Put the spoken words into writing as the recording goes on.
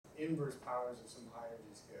inverse powers of some high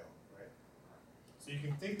energy scale, right? So you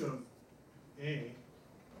can think of A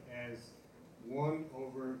as 1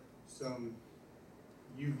 over some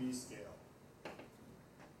UV scale.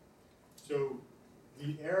 So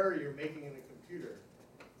the error you're making in the computer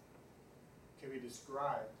can be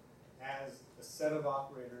described as a set of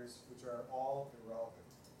operators which are all irrelevant.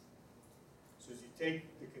 So as you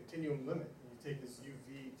take the continuum limit, and you take this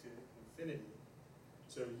UV to infinity,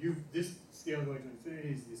 so this scale going to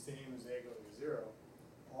infinity is the same as A going to 0,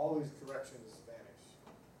 all these corrections vanish.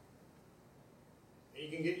 And you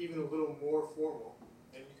can get even a little more formal,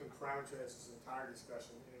 and you can parameterize this entire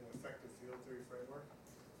discussion in an effective field theory framework.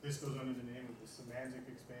 This goes under the name of the semantic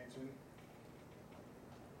expansion.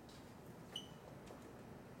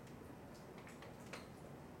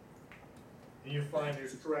 And you find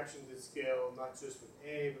there's corrections at scale, not just with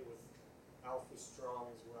A, but with alpha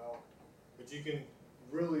strong as well. But you can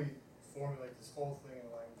really formulate this whole thing in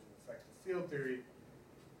the language of effective field theory.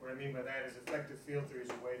 What I mean by that is effective field theory is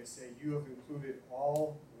a way to say you have included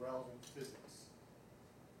all relevant physics.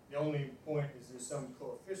 The only point is there's some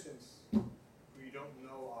coefficients who you don't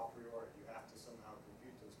know a priori. You have to somehow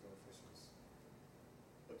compute those coefficients.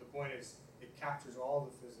 But the point is it captures all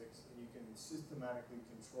the physics, and you can systematically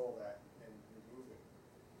control that and remove it.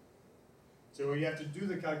 So you have to do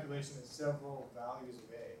the calculation at several values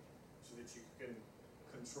of A so that you can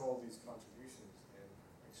control these contributions and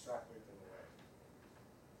extrapolate them away.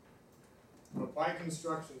 But by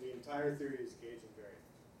construction, the entire theory is gauge invariant.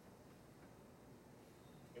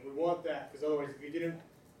 And we want that, because otherwise, if you didn't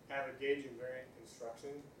have a gauge invariant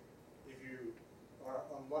construction, if you are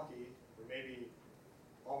unlucky, or maybe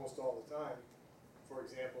almost all the time, for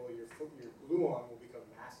example, your gluon will become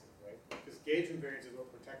massive, right? Because gauge invariance is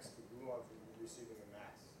what protects the gluon from receiving a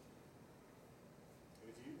mass.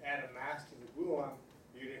 And if you add a mass to the gluon,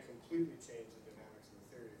 you're going to completely change the dynamics of the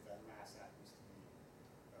theory if that mass happens to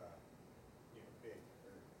be big.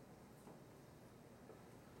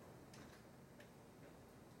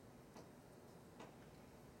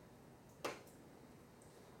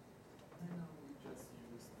 I know we just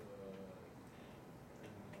use the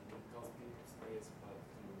cosmic space, but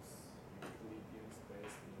use Euclidean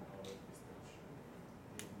space in our discussion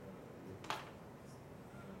in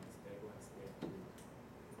stable and state group.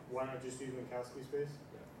 Why not just use Minkowski space?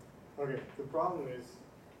 Yeah. Okay, the problem is,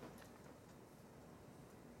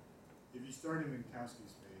 if you start in Minkowski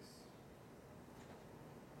space,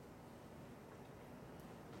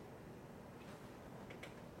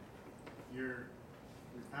 your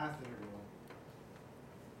path integral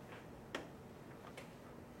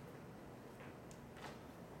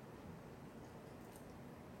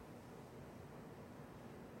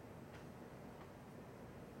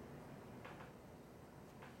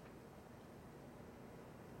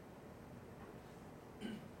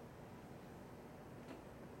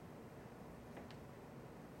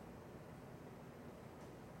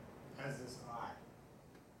has this I,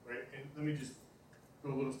 right? And let me just go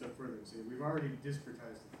a little step further and say we've already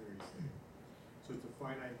discretized the theory state. So it's a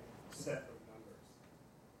finite set of numbers.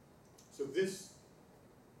 So this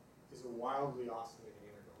is a wildly oscillating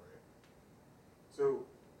integral, right? So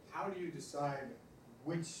how do you decide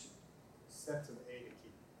which sets of A to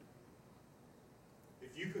keep?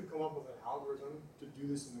 If you could come up with an algorithm to do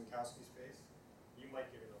this in Minkowski space, you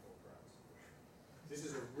might get a Nobel Prize. This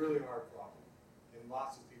is a really hard problem, and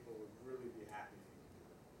lots of people would really be happy if you could do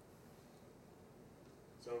it.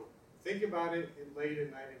 So think about it late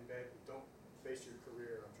at night in bed. Don't face your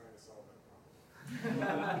career on trying to solve that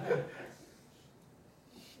problem.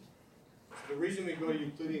 So the reason we go to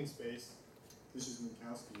Euclidean space, this is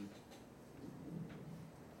Minkowski,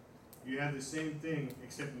 you have the same thing,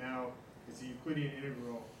 except now it's a Euclidean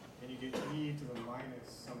integral, and you get e to the minus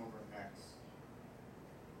sum over x.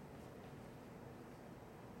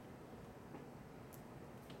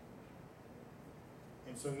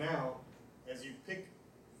 And so now, as you pick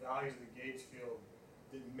values of the gauge field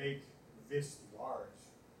that make this large,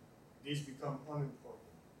 these become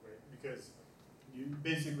unimportant, right? Because you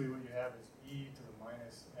basically what you have is e to the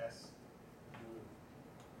minus s glue.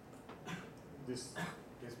 This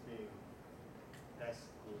being s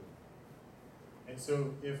glue. And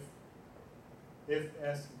so if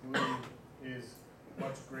s glue is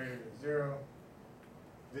much greater than 0,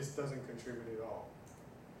 this doesn't contribute at all.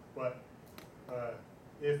 But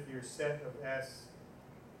if your set of s,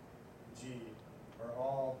 g are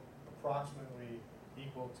all approximately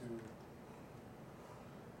equal to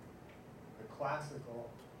the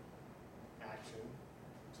classical action,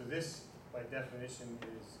 so this by definition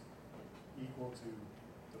is equal to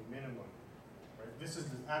the minimum, right? This is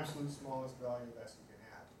the absolute smallest value of s you can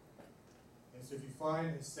have. And so if you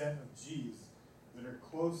find a set of g's that are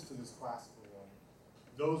close to this classical one,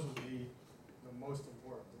 those will be the most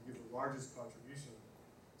important. They'll give the largest contribution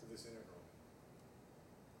to this integral.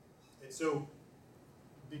 And so,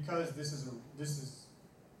 because this is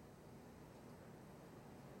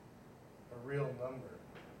a real number,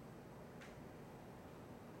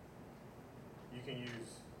 you can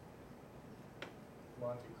use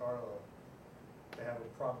Monte Carlo to have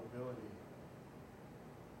a probability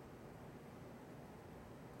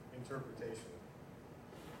interpretation.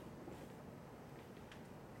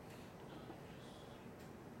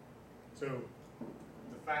 So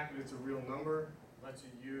the fact that it's a real number lets you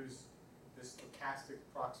use this stochastic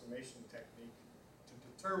approximation technique to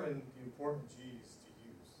determine the important g's to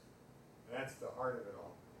use. And that's the heart of it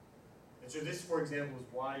all. And so this, for example, is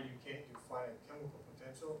why you can't do finite chemical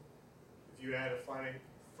potential. If you add a finite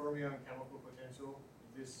fermion chemical potential,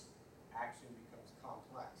 this action becomes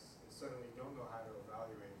complex. And suddenly you don't know how to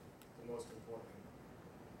evaluate the most important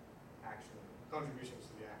action, contributions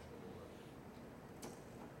to the action of the work.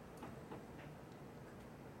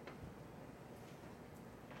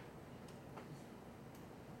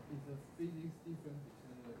 Is the physics different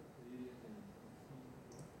between the Euclidean and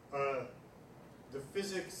QCD? The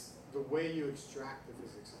physics, the way you extract the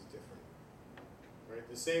physics is different. Right?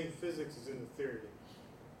 The same physics is in the theory.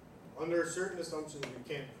 Under certain assumptions we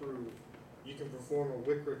can't prove, you can perform a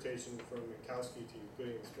Wick rotation from Minkowski to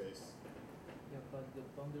Euclidean space. Yeah, but the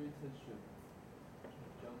boundary test should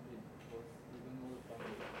jump in, or even more the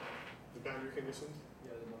boundary. The boundary conditions?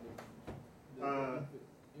 Yeah, the boundary.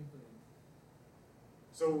 Infinite.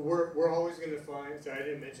 So we're always going to find, so I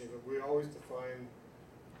didn't mention it, but we always define,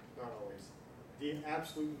 not always, the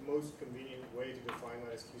absolute most convenient way to define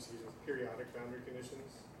lattice QCDs with periodic boundary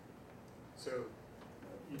conditions. So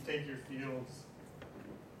you take your fields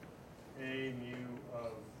A mu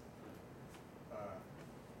of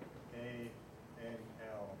A n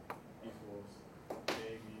L equals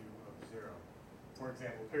A mu of 0. For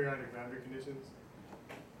example, periodic boundary conditions.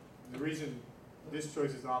 The reason this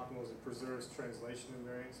choice is optimal is it preserves translation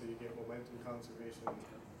invariance, so you get momentum conservation.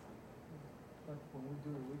 But when we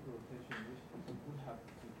do the Wick rotation, we have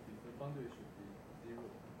to be, the boundary should be 0.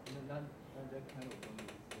 And not that kind of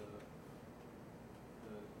boundary, the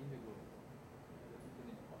integral, the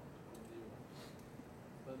infinite part, 0.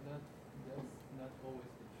 But that's not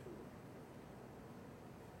always be true.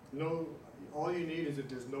 No, all you need is that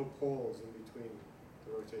there's no poles in between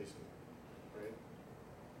the rotation, right?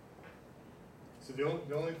 So the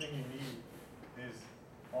only thing you need is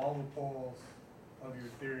all the poles of your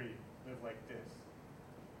theory live like this.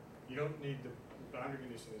 You don't need the boundary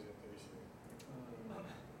condition isn't the issue.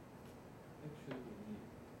 Actually, we need.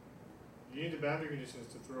 You need the boundary conditions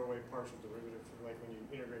to throw away partial derivatives, like when you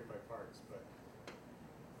integrate by parts, but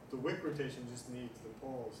the Wick rotation just needs the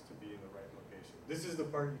poles to be in the right location. This is the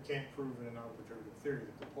part you can't prove in a non-perturbative theory,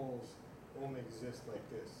 that the poles only exist like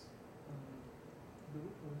this. The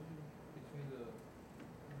Wick rotation between the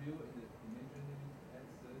real and the imaginary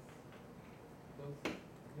axis, those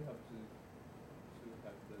you have to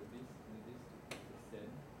have this the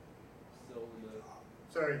same. So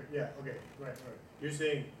the Sorry, yeah, okay, right. You're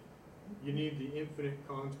saying you need the infinite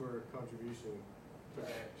contour contribution to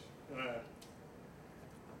vanish.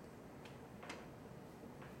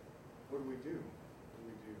 What do we do?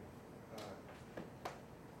 I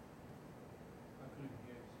couldn't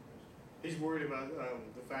hear his question. He's worried about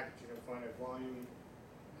the fact that you're going to find a volume.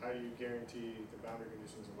 How do you guarantee the boundary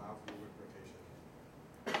conditions allow for the Wick rotation?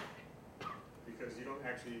 Because you don't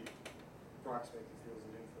actually approximate the fields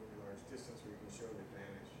at infinitely large distance where you can show they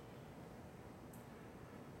vanish.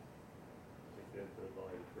 Get the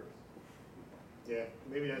volume first. Yeah,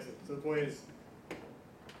 maybe that's it. So the point is,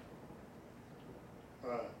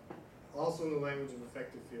 also in the language of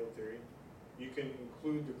effective field theory, you can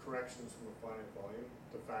include the corrections from a finite volume,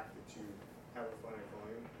 the fact that you have a finite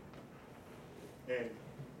volume. And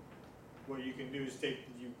what you can do is take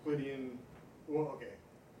the Euclidean, well, okay.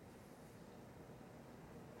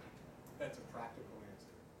 That's a practical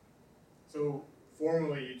answer. So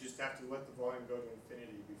formally, you just have to let the volume go to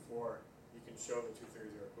infinity before you can show the two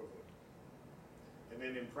theories are equivalent. And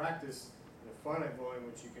then in practice, in a finite volume,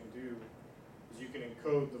 what you can do is you can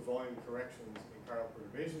encode the volume corrections in chiral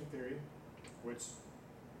perturbation theory, which is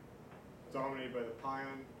dominated by the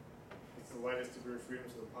pion. It's the lightest degree of freedom,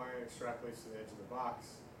 so the pion extrapolates to the edge of the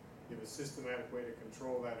box. You have a systematic way to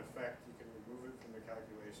control that effect. You can remove it from the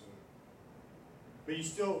calculation. But you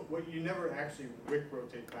still, you never actually Wick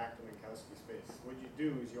rotate back to Minkowski space. What you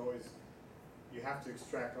do is you have to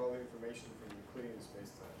extract all the information from Euclidean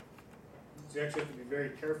spacetime. So you actually have to be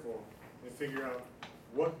very careful and figure out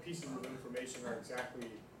what pieces of information are exactly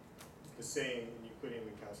the same in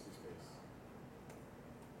Euclidean-Minkowski space.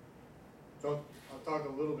 So I'll talk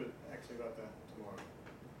a little bit actually about that tomorrow.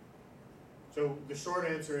 So the short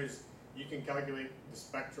answer is you can calculate the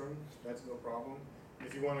spectrum, that's no problem.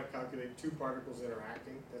 If you want to calculate two particles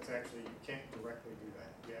interacting, that's actually, you can't directly do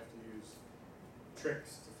that. You have to use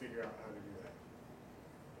tricks to figure out how to do that.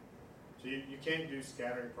 So you can't do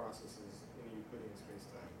scattering processes in a Euclidean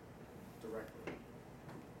spacetime directly.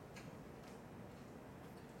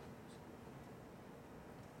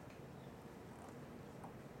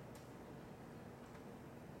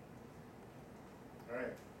 All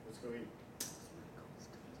right, let's go eat.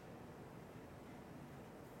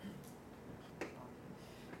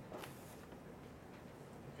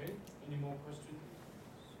 Okay, any more questions?